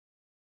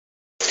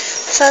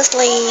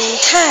Firstly,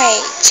 hi,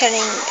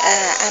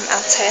 I'm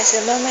outside at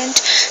the moment,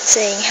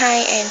 saying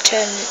hi and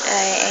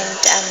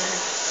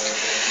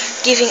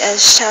giving a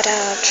shout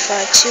out for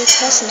two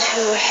person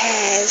who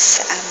has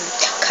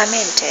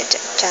commented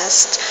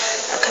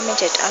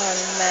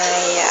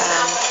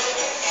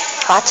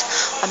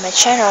on my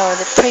channel,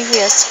 the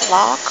previous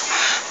vlog,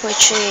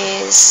 which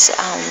is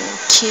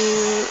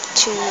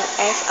Q2FOOU,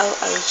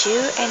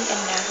 and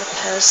another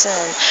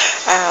person,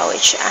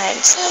 which I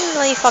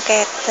suddenly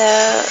forget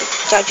the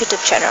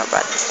YouTube channel,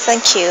 but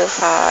thank you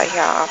for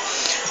your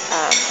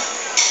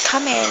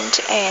comment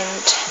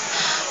and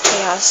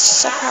your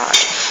support.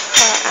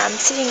 I'm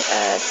sitting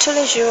Tous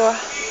le Jour.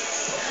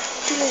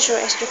 Tous le Jour,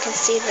 as you can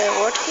see the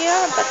word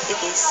here, but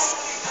it is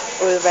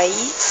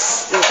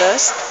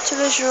reverse Tous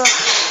le Jour,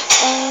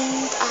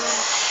 and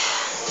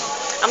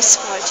I'm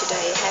spoiled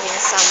today having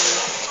some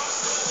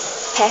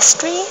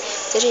pastry.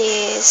 That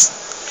is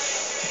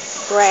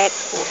bread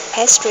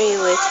pastry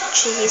with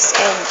cheese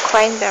and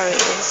cranberry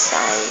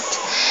inside,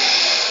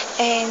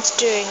 and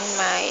during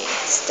my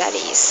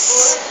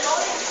studies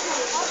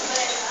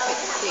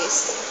with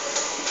this.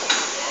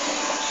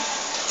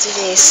 It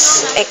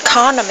is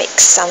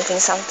economics something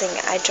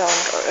I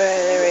don't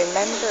really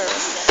remember.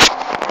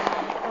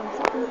 And I'm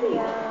sitting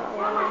here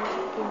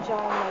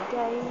enjoying my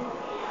day.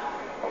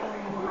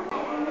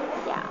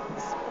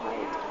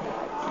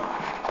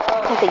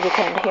 I think you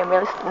can hear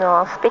me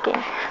speaking.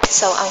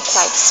 So I'm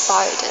quite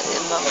spoiled at the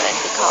moment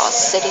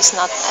because it is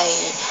not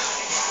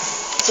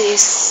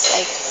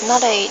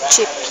a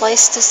cheap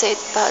place to sit,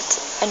 but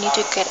I need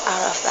to get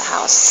out of the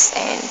house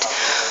and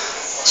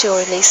to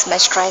release my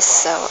stress,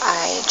 so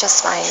I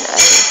just find a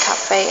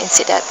cafe and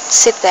sit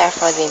there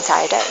for the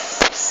entire day.